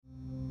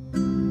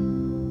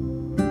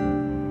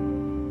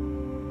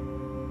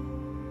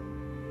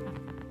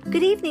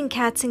Good evening,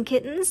 cats and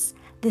kittens.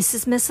 This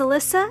is Miss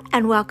Elissa,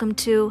 and welcome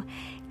to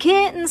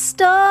Kitten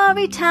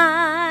Story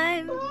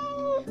Time.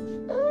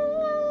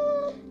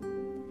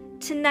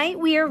 Tonight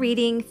we are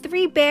reading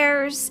 3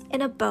 Bears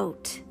in a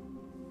Boat.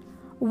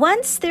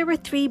 Once there were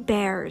 3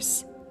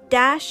 bears,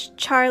 Dash,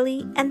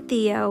 Charlie, and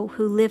Theo,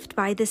 who lived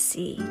by the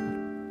sea.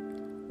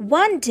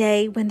 One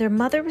day when their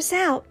mother was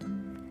out,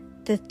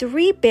 the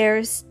 3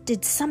 bears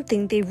did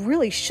something they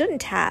really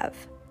shouldn't have.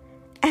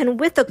 And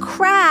with a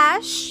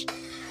crash,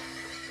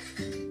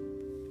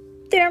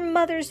 their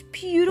mother's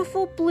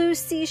beautiful blue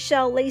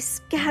seashell lay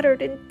scattered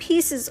in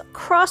pieces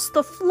across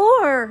the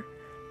floor.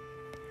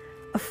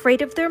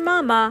 Afraid of their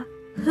mama,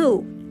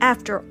 who,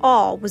 after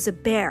all, was a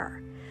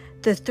bear,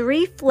 the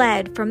 3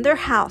 fled from their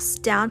house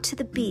down to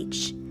the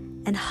beach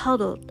and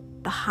huddled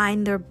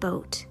behind their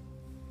boat.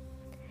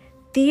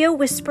 Theo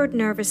whispered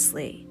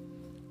nervously,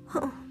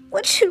 "Oh,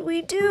 what should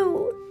we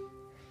do?"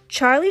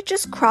 Charlie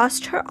just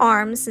crossed her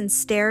arms and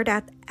stared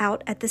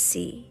out at the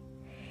sea.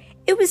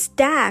 It was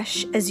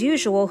Dash, as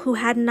usual, who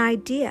had an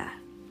idea.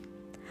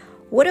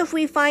 "What if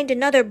we find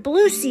another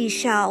blue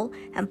seashell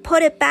and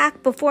put it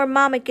back before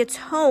Mama gets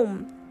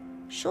home?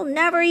 She'll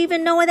never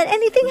even know that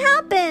anything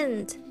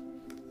happened."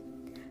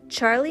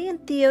 Charlie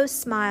and Theo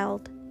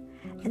smiled.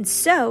 And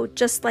so,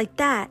 just like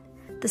that,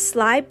 the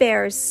sly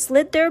bears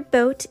slid their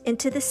boat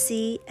into the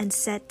sea and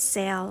set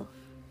sail.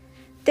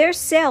 Their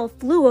sail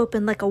flew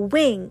open like a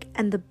wing,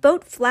 and the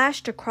boat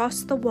flashed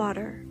across the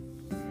water.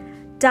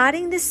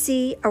 Dotting the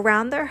sea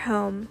around their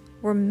home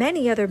were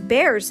many other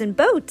bears and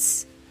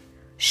boats.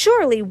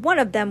 Surely one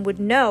of them would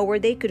know where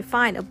they could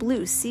find a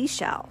blue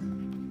seashell.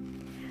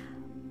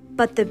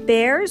 But the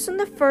bears in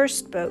the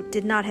first boat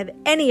did not have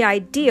any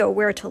idea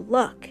where to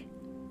look.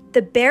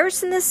 The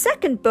bears in the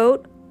second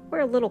boat were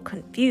a little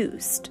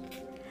confused.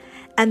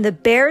 And the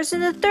bears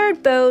in the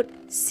third boat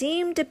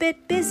seemed a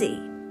bit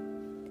busy.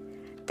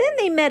 Then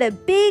they met a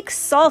big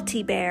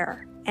salty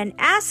bear and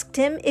asked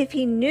him if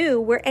he knew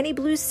where any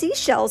blue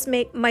seashells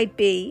might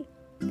be.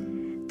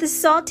 The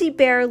salty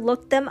bear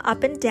looked them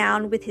up and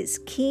down with his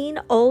keen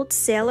old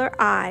sailor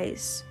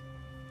eyes.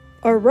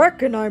 "I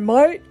reckon I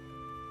might,"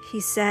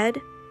 he said.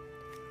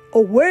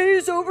 "A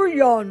ways over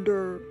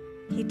yonder,"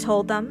 he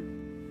told them,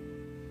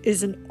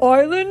 "is an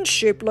island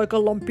shaped like a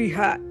lumpy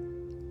hat.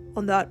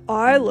 On that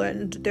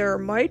island there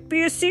might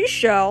be a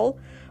seashell,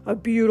 a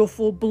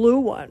beautiful blue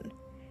one.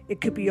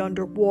 It could be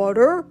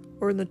underwater,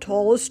 or in the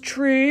tallest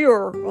tree,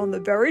 or on the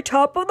very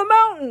top of the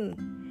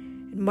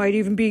mountain. It might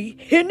even be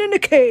hidden in a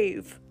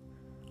cave.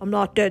 I'm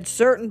not dead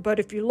certain, but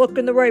if you look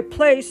in the right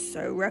place,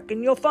 I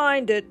reckon you'll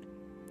find it."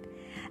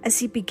 As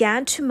he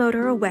began to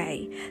motor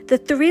away, the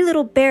 3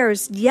 little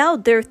bears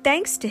yelled their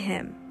thanks to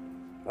him.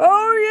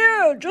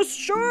 "Oh yeah,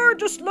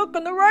 just look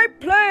in the right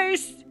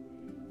place,"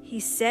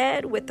 he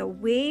said with a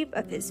wave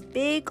of his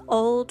big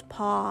old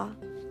paw.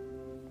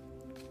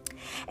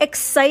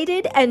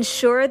 Excited and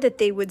sure that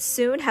they would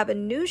soon have a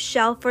new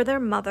shell for their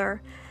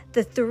mother,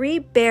 the 3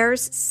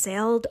 bears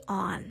sailed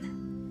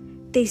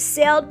on. They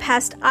sailed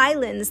past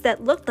islands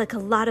that looked like a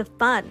lot of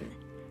fun,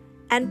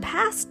 and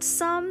past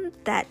some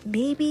that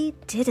maybe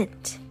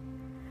didn't.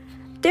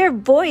 Their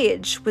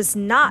voyage was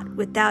not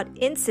without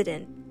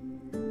incident.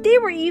 They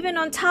were even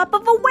on top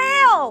of a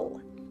whale.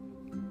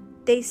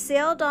 They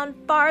sailed on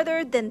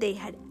farther than they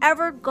had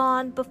ever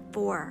gone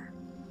before.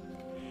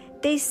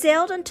 They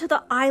sailed until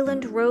the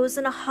island rose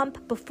in a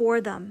hump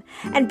before them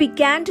and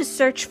began to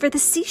search for the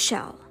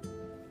seashell.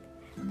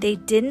 They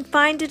didn't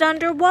find it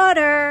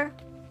underwater.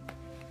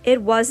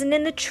 It wasn't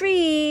in the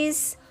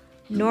trees,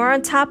 nor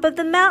on top of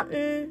the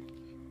mountain.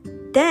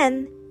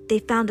 Then they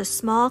found a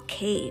small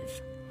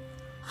cave.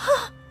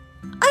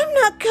 "I'm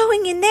not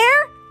going in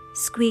there,"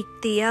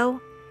 squeaked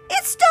Theo.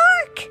 "It's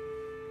dark."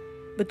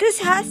 "But this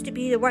has to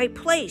be the right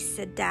place,"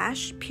 said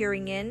Dash,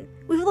 peering in.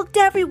 "We've looked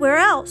everywhere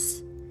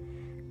else."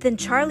 Then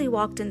Charlie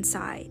walked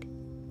inside.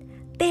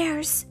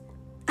 "Bears,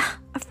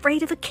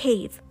 afraid of a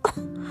cave,"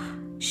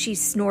 she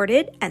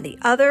snorted, and the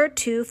other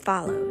 2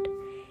 followed.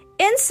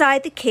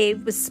 Inside the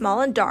cave was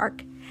small and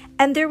dark,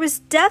 and there was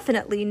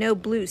definitely no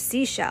blue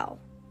seashell.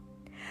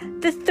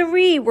 The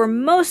 3 were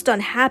most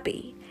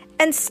unhappy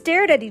and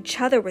stared at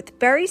each other with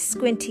very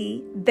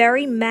squinty,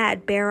 very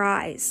mad bear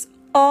eyes,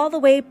 all the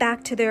way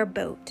back to their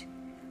boat.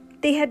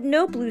 They had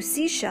no blue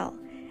seashell,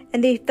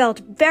 and they felt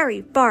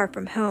very far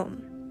from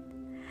home.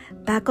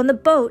 Back on the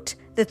boat,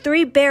 the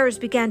 3 bears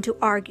began to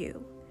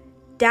argue.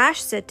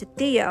 Dash said to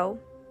Theo,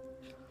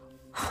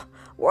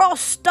 "We're all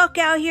stuck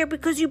out here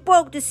because you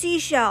broke the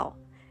seashell."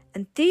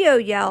 And Theo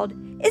yelled,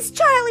 "It's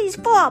Charlie's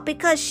fault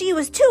because she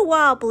was too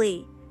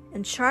wobbly."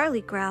 And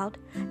Charlie growled,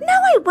 "No,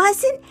 I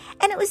wasn't,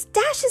 and it was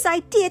Dash's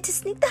idea to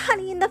sneak the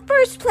honey in the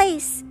first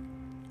place."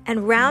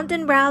 And round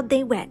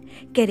they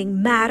went,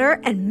 getting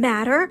madder and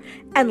louder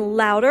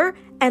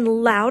and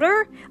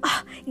louder,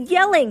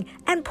 yelling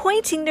and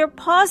pointing their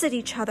paws at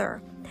each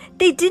other.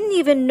 They didn't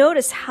even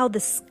notice how the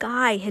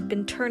sky had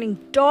been turning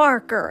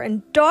darker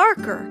and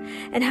darker,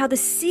 and how the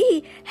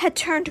sea had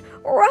turned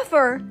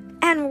rougher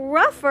and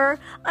rougher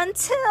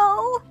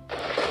until...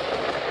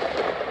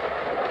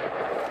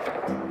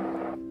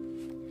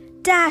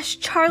 Dash,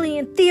 Charlie,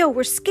 and Theo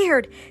were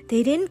scared.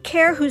 They didn't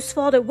care whose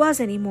fault it was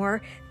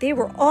anymore. They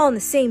were all in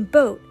the same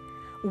boat.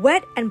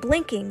 Wet and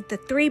blinking, the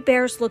three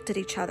bears looked at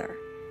each other.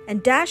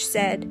 And Dash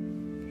said,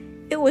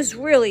 it was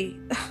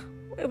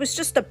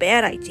just a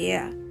bad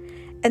idea.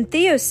 And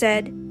Theo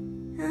said,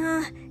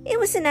 it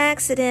was an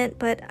accident,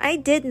 but I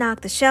did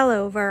knock the shell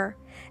over.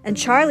 And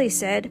Charlie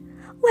said,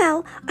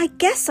 well, I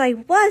guess I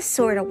was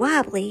sort of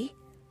wobbly.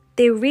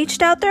 They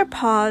reached out their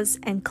paws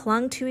and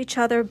clung to each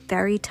other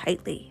very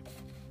tightly.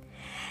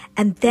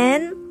 And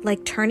then,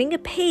 like turning a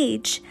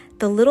page,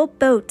 the little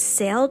boat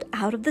sailed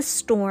out of the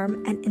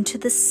storm and into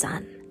the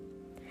sun.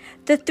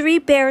 The three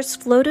bears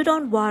floated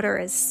on water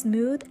as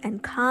smooth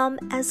and calm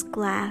as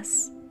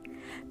glass.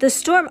 The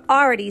storm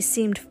already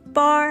seemed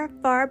far,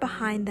 far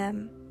behind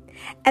them.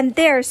 And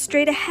there,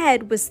 straight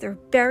ahead, was their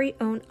very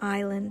own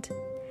island.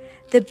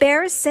 The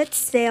bears set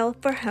sail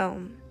for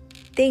home.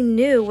 They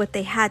knew what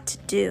they had to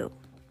do.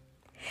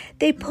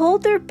 They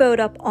pulled their boat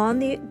up on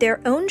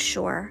their own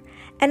shore,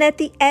 and at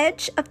the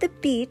edge of the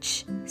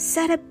beach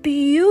sat a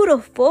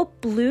beautiful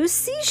blue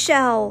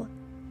seashell.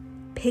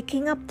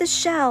 Picking up the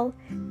shell,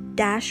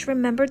 Dash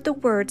remembered the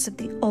words of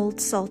the old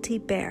salty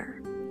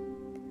bear.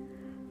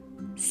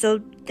 So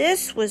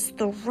this was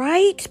the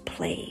right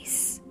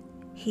place,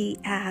 he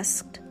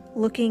asked,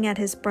 looking at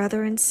his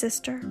brother and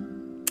sister.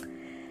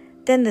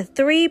 Then the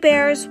three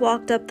bears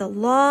walked up the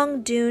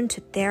long dune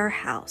to their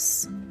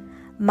house.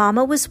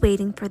 Mama was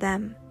waiting for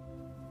them.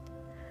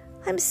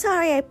 I'm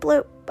sorry I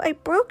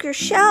broke your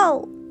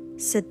shell,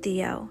 said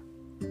Theo.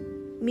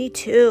 Me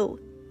too,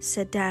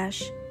 said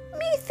Dash.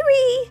 Me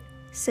three,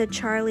 said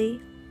Charlie.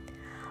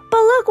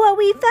 But look what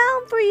we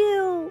found for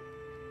you.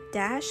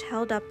 Dash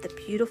held up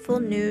the beautiful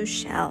new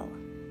shell.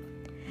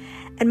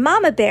 And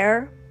Mama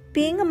Bear,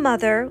 being a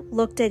mother,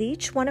 looked at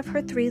each one of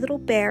her three little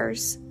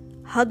bears,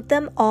 hugged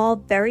them all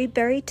very,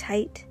 very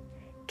tight,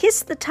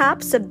 kissed the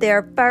tops of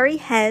their furry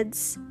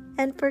heads,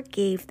 and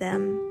forgave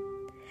them.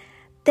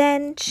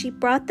 Then she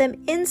brought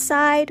them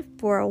inside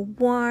for a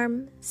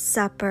warm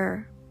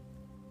supper.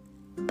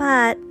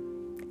 But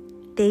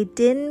they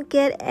didn't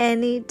get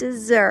any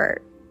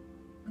dessert.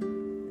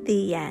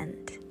 The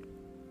end.